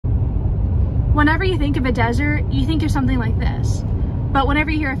Whenever you think of a desert, you think of something like this. But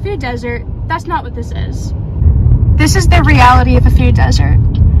whenever you hear a food desert, that's not what this is. This is the reality of a food desert.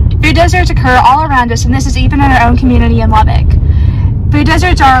 Food deserts occur all around us, and this is even in our own community in Lubbock. Food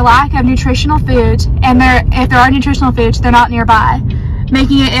deserts are a lack of nutritional foods, and if there are nutritional foods, they're not nearby,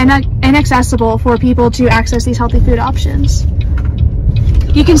 making it inaccessible for people to access these healthy food options.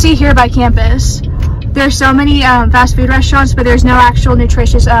 You can see here by campus, there's so many fast food restaurants, but there's no actual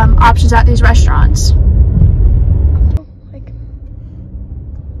nutritious options at these restaurants.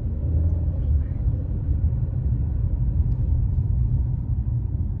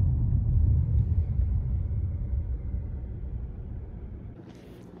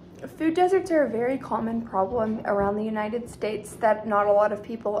 Food deserts are a very common problem around the United States that not a lot of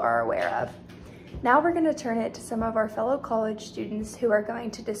people are aware of. Now we're going to turn it to some of our fellow college students who are going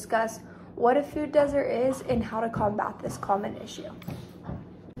to discuss what a food desert is and how to combat this common issue.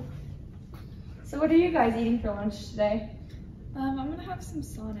 So what are you guys eating for lunch today? I'm gonna have some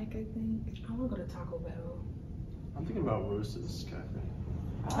Sonic, I think. I want to go to Taco Bell. I'm thinking about Rose's Cafe.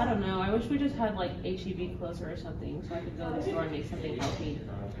 I don't know. I wish we just had like HEB closer or something so I could go to the store and make something healthy.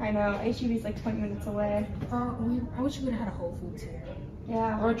 I know, HEB's like 20 minutes away. I wish we would have had a Whole Foods here.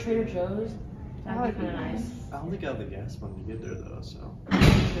 Yeah. Or Trader Joe's. That'd be kind of nice. I don't think I have the gas money to get there though, so.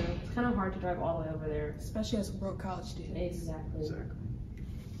 It's kind of hard to drive all the way over there. Especially as broke college students. Exactly.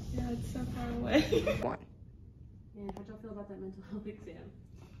 Yeah, it's so far away. And how'd y'all feel about that mental health exam?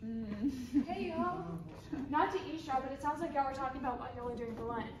 Hey y'all, not to eavesdrop, but it sounds like y'all were talking about what y'all were doing for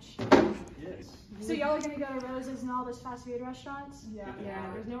lunch. Yes. So y'all are gonna go to Rose's and all those fast food restaurants? Yeah,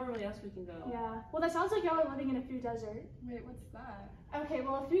 there's nowhere really else we can go. Yeah, well that sounds like y'all are living in a food desert. Wait, what's that? Okay,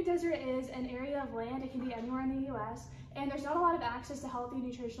 well a food desert is an area of land, it can be anywhere in the US, and there's not a lot of access to healthy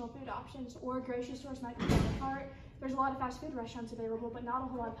nutritional food options, or grocery stores might be falling apart. There's a lot of fast food restaurants available, but not a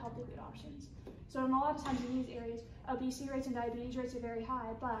whole lot of healthy food options. So in a lot of times in these areas, obesity rates and diabetes rates are very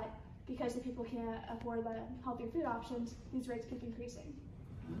high, but because the people can't afford the healthier food options, these rates keep increasing.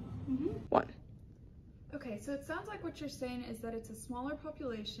 Okay, so it sounds like what you're saying is that it's a smaller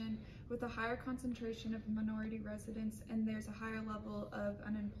population with a higher concentration of minority residents, and there's a higher level of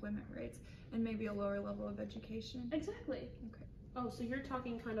unemployment rates and maybe a lower level of education. Exactly. Okay. Oh, so you're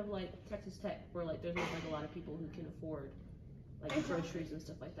talking kind of like Texas Tech, where like there's not like a lot of people who can afford like groceries and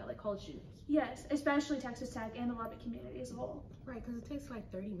stuff like that, like college students. Yes, especially Texas Tech and the Lubbock community as a whole. Right, because it takes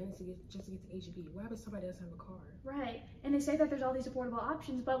like 30 minutes to get to HEB. What happens if somebody doesn't have a car? Right, and they say that there's all these affordable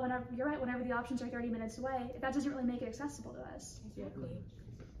options, but whenever, you're right, whenever the options are 30 minutes away, that doesn't really make it accessible to us. Exactly.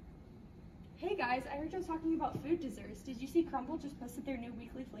 Hey guys, I heard y'all talking about food desserts. Did you see Crumble just posted their new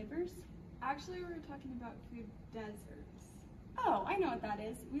weekly flavors? Actually, we were talking about food deserts. Oh, I know what that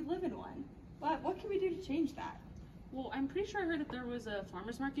is. We live in one. But what can we do to change that? Well, I'm pretty sure I heard that there was a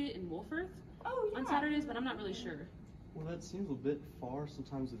farmer's market in Wolford on Saturdays, but I'm not really sure. Well, that seems a bit far.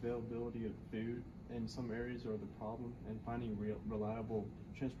 Sometimes availability of food in some areas are the problem, and finding reliable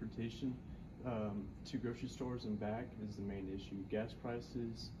transportation to grocery stores and back is the main issue. Gas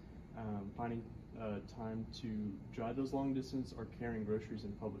prices, finding time to drive those long distance or carrying groceries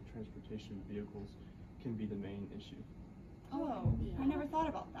in public transportation vehicles can be the main issue. Oh, I never thought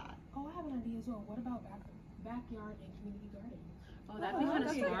about that. Oh, I have an idea as well. What about backyard and community garden? Oh, that'd be kind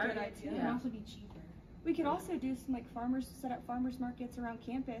of smart. It would also be cheaper. We could also do some like set up farmers markets around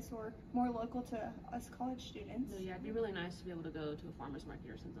campus or more local to us college students. No, yeah, it'd be really nice to be able to go to a farmer's market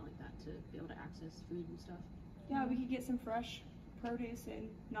or something like that to be able to access food and stuff. Yeah, we could get some fresh produce and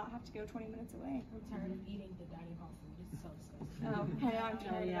not have to go 20 minutes away. I'm tired of eating the dining hall food. This is so disgusting. Oh, I know, I'm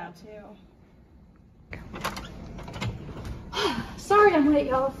tired of that too. Sorry I'm late,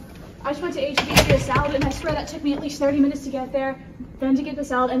 y'all. I just went to HEB to get a salad, and I swear that took me at least 30 minutes to get there, then to get the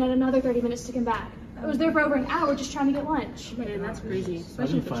salad, and then another 30 minutes to come back. I was there for over an hour just trying to get lunch. Man, that's crazy. I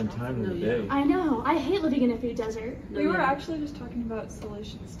didn't find time in the day. I know. I hate living in a food desert. We were actually just talking about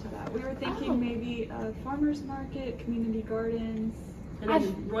solutions to that. We were thinking maybe a farmer's market, community gardens. And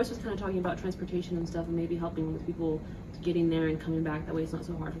then Royce was kind of talking about transportation and stuff, and maybe helping with people getting there and coming back. That way it's not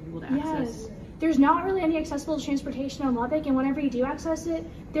so hard for people to access. Yes. There's not really any accessible transportation in Lubbock, and whenever you do access it,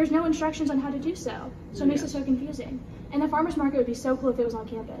 there's no instructions on how to do so. So it makes it so confusing. And the farmer's market would be so cool if it was on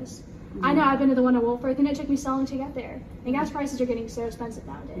campus. I know I've been to the one in Wolford, and it took me so long to get there. And gas prices are getting so expensive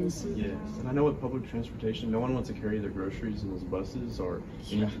nowadays. Yes, and I know with public transportation, no one wants to carry their groceries in those buses or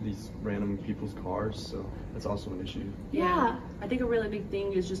any of these random people's cars, so that's also an issue. Yeah. I think a really big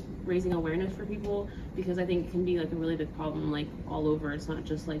thing is just raising awareness for people, because I think it can be like a really big problem like all over. It's not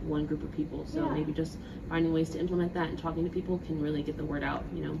just like one group of people, so maybe just finding ways to implement that and talking to people can really get the word out,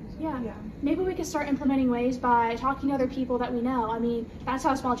 you know? Yeah. Maybe we could start implementing ways by talking to other people that we know. I mean, that's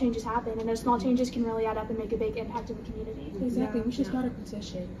how small changes happen. happen, and those small changes can really add up and make a big impact in the community. Exactly. We should start a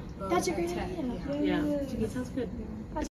petition. That's a at great Tech. idea. Yeah, that sounds good.